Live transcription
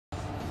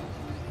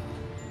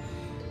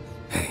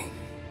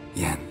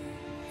Yen,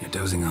 you're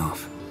dozing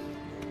off.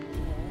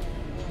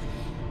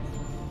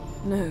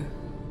 No,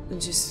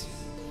 just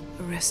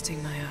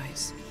resting my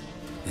eyes.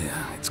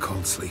 Yeah, it's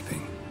called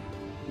sleeping.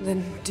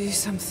 Then do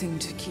something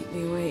to keep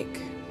me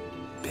awake.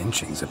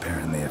 Pinching's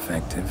apparently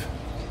effective.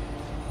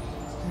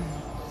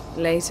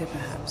 Later,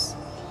 perhaps.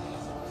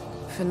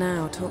 For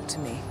now, talk to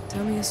me.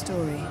 Tell me a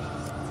story.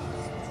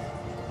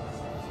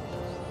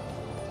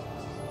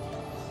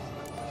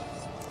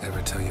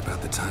 Ever tell you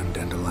about the time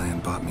Dandelion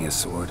bought me a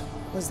sword?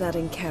 Was that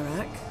in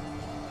Karak?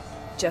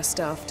 Just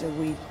after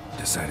we...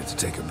 Decided to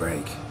take a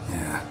break,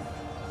 yeah.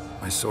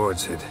 My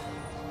swords had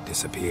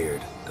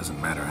disappeared,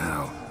 doesn't matter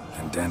how.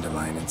 And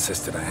Dandelion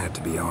insisted I had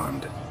to be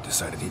armed.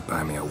 Decided he'd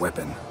buy me a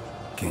weapon.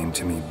 Came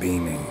to me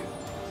beaming.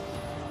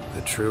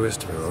 The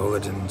truest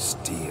Virolidin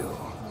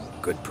steel.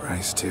 Good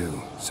price,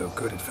 too. So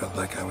good it felt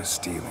like I was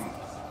stealing.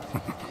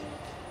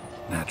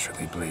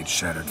 Naturally, blade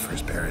shattered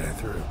first parry I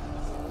threw.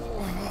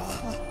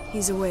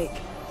 He's awake.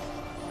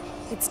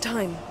 It's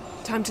time.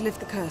 Time to lift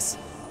the curse.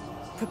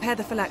 Prepare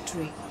the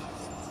phylactery.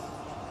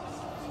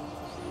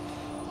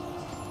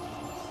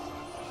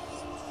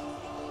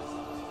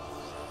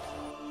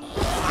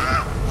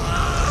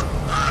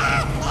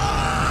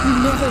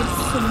 Never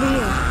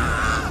severe.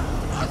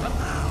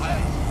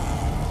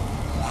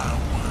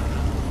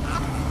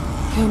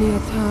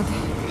 Kaniatad.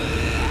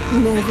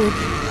 Nevid.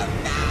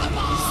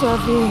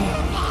 Savir.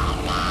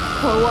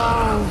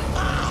 Kowal.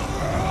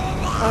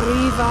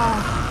 Arriva.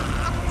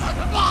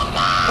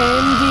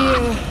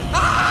 Endir.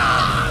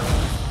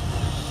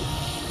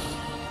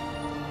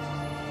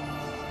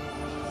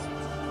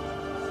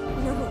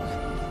 No.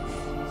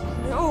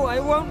 No, I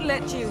won't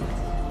let you.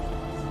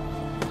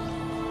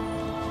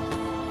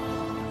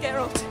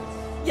 Geralt,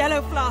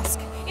 yellow flask,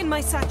 in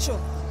my satchel.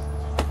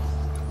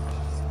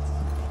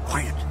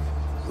 Quiet.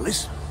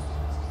 Listen.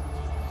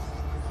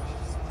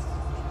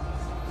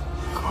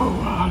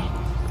 Kowal.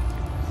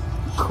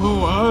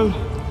 Kowal.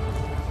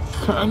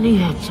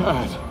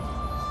 Kaniatad.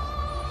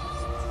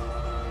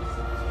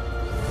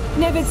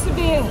 Nevid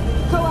Severe.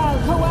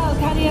 Kowal,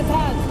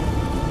 Kaniatad.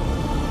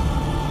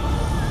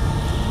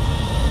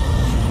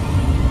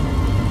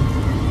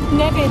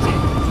 Nevid.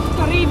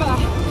 Gariva.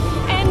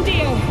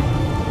 Endir.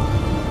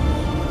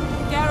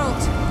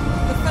 Geralt,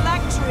 the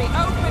phylactery,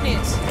 open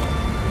it.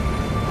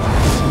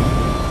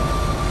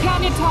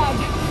 Kaniatad.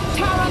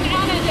 Taran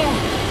Anadir.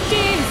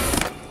 Dis.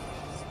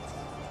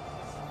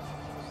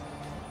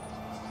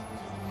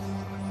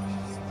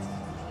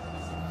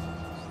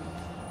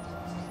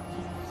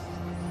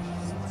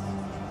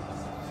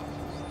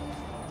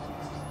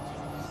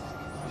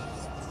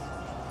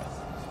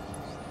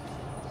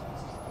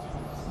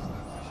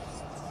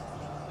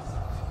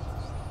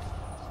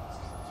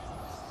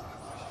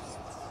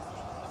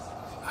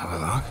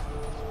 Avallac'h?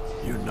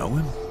 You know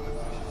him?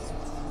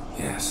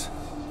 Yes.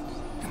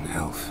 An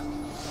elf.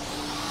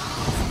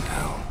 An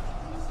hell.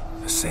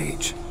 A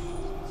sage.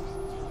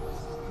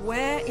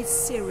 Where is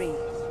Ciri?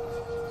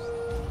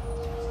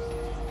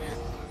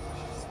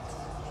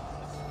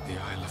 The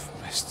Isle of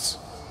Mists.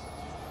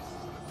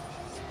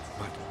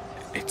 But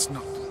it's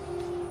not...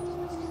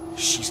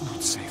 She's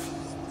not safe.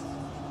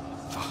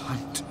 The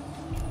hunt.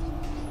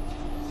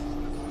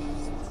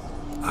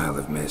 Isle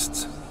of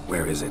Mists.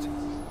 Where is it?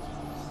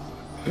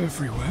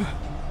 Everywhere.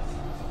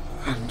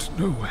 And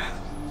nowhere.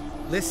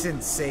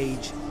 Listen,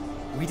 Sage.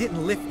 We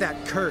didn't lift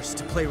that curse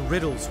to play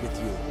riddles with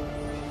you.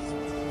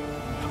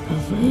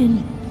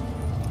 Yvain.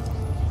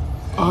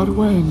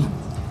 Arwen.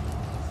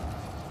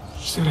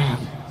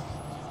 Siren.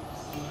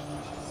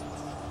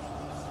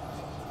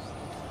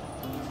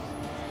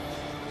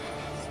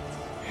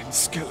 In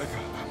Skellige.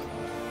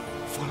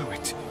 Follow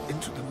it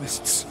into the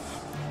mists.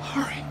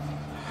 Hurry.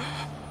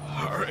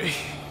 Hurry.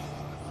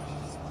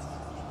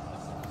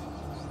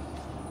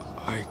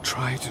 I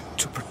tried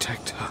to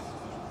protect her,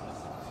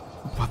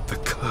 but the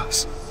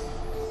curse,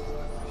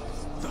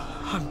 the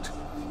hunt,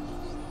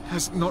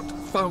 has not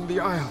found the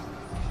Isle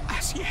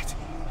as yet.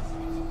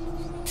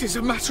 'Tis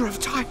a matter of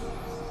time.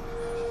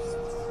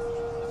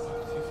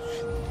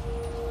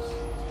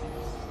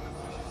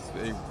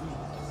 They will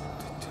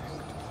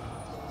detect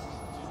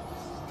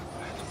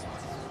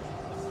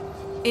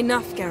her.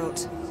 Enough,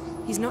 Geralt.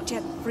 He's not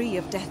yet free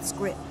of death's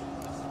grip.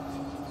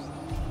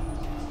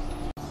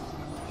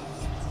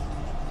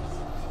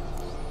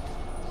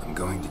 I'm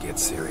going to get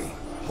Ciri.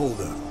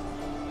 Hold up.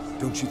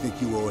 Don't you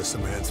think you owe us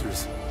some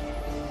answers?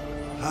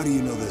 How do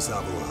you know this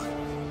Avallac'h?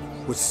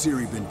 What's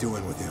Ciri been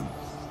doing with him?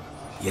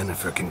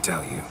 Yennefer can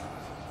tell you.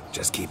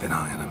 Just keep an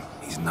eye on him.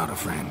 He's not a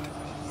friend.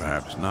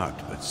 Perhaps not,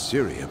 but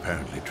Ciri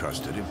apparently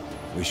trusted him.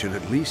 We should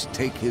at least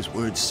take his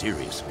words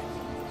seriously.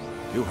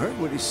 You heard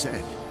what he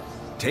said.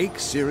 Take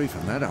Ciri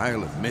from that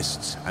Isle of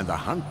Mists, and the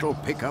hunt will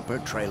pick up her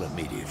trail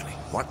immediately.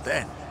 What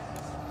then?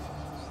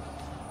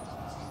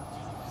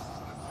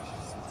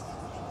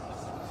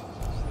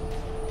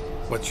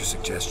 What's your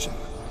suggestion?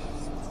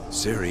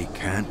 Ciri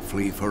can't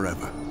flee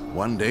forever.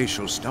 One day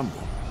she'll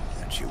stumble,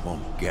 and she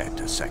won't get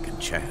a second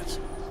chance.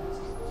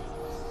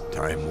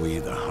 Time we,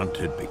 the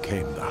hunted,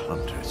 became the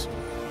hunters.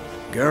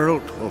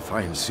 Geralt will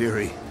find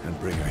Ciri and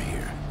bring her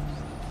here.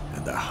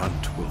 and the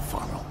hunt will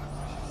follow.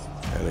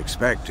 They'll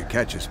expect to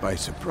catch us by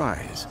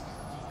surprise,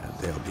 and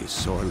they'll be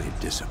sorely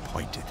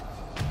disappointed.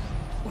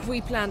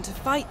 We plan to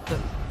fight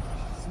them.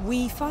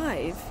 We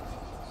five?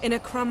 In a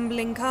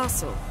crumbling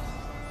castle?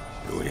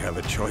 Do we have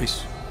a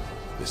choice,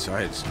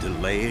 besides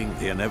delaying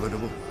the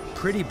inevitable?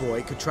 Pretty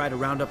Boy could try to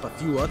round up a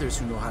few others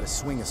who know how to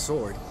swing a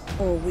sword.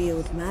 Or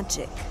wield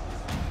magic.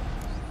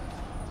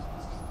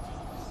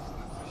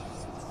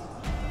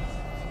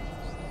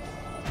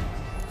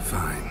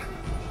 Fine.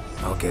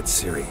 I'll get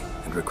Ciri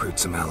and recruit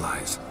some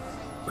allies.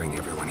 Bring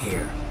everyone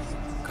here.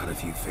 Got a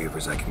few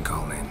favors I can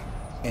call in.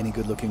 Any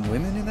good-looking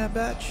women in that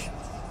batch?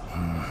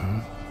 Mm-hmm.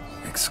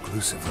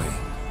 Exclusively.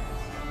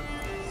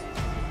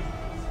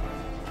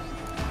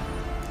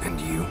 And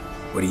you?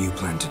 What do you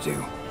plan to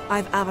do?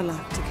 I've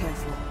Avallac'h to care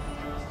for.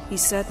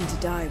 He's certain to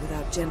die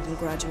without gentle,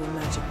 gradual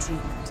magic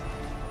treatment.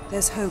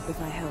 There's hope if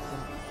I help him.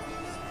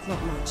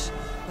 Not much,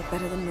 but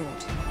better than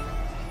naught.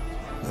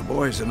 The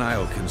boys and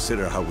I'll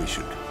consider how we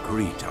should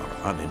greet our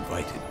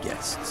uninvited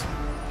guests.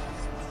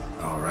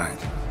 All right.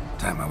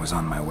 Time I was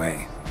on my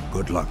way.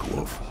 Good luck,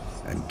 Wolf,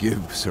 and give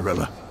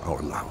Cirilla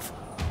our love.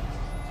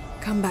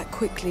 Come back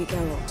quickly,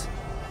 Geralt.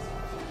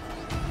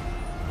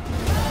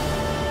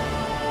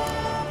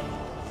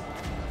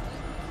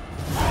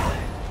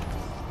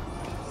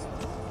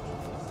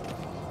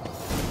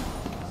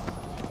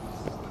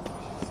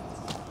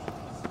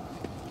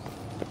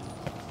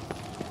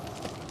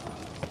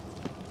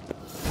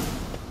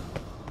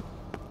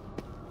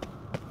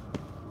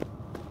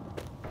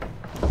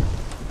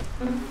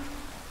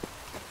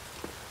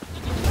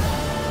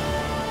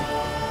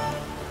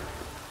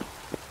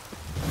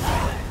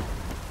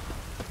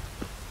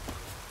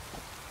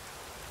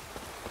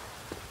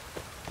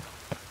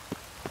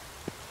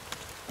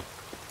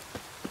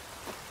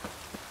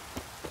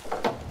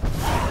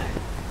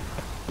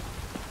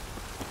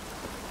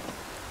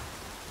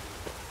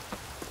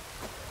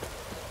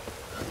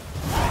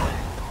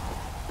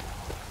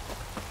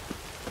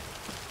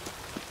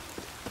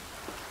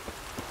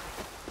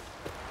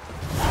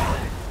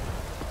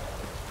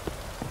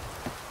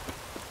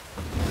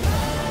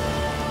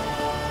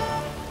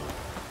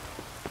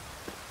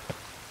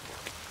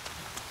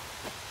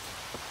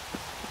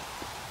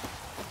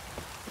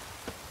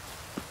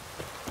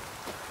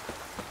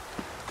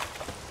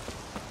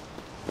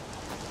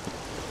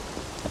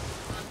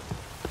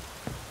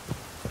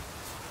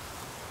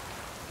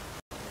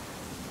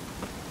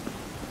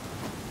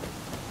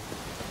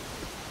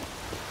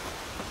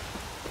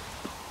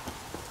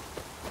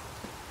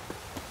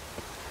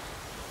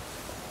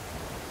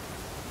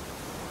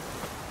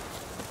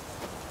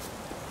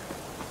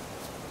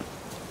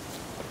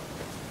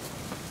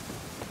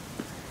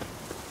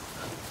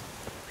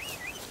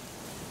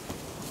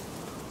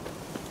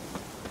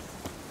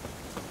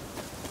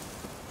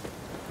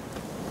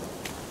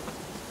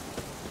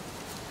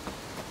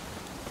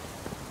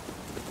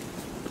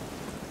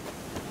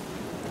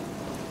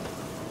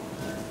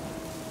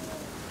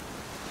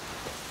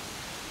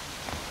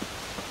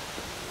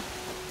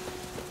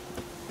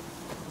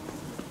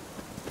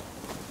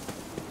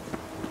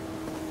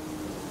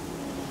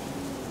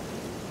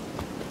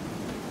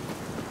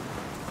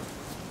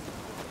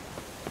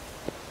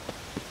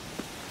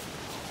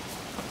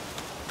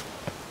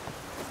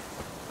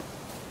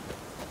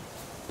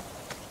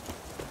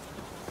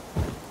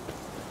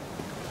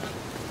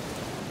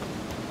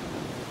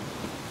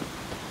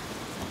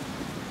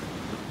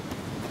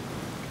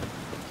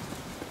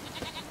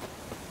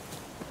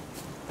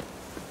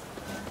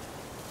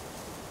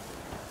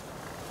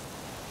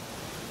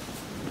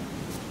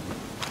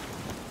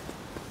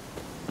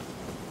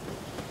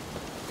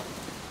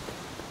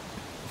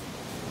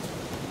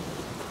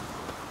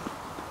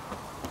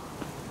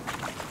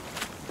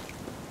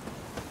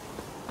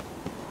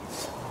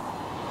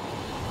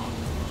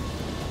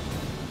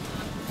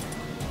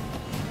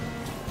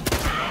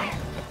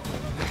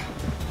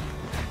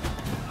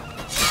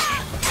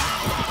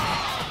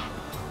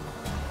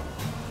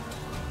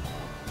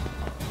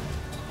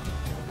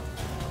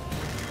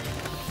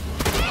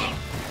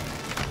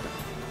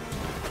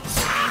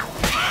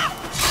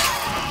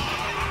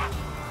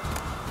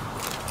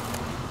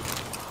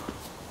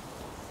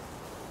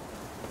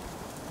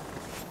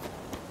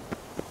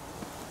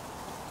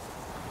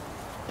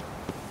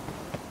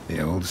 The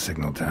old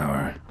signal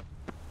tower.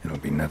 It'll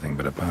be nothing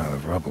but a pile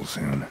of rubble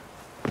soon.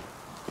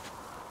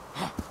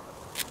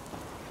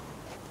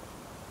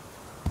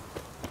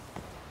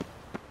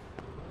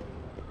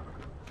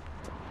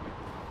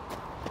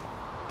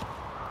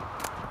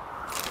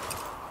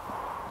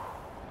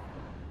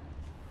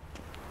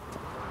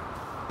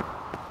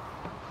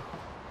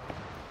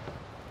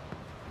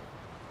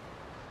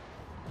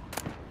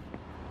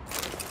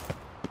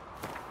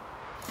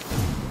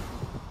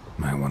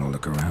 Might want to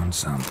look around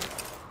some.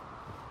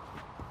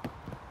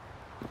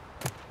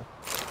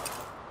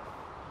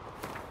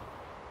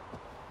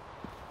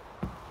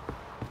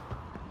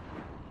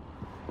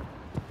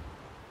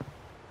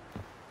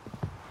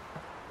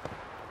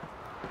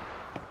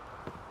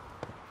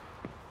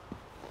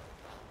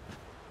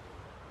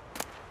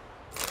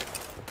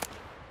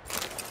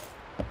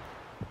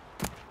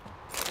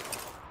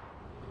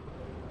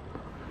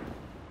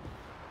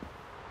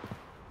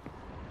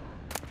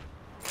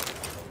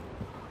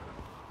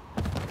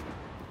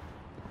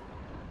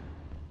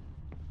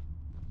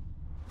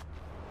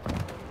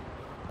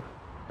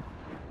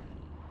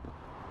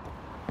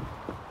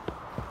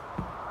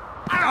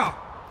 A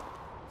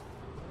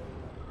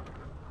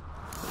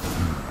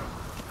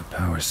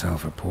power cell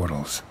for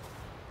portals.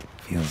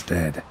 Feels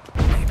dead.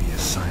 Maybe a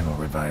sign will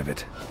revive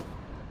it.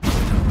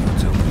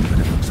 It's open, but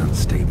it looks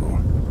unstable.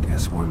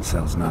 Guess one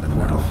cell's not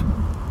enough.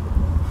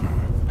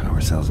 Power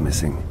cell's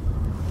missing.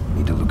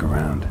 Need to look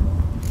around.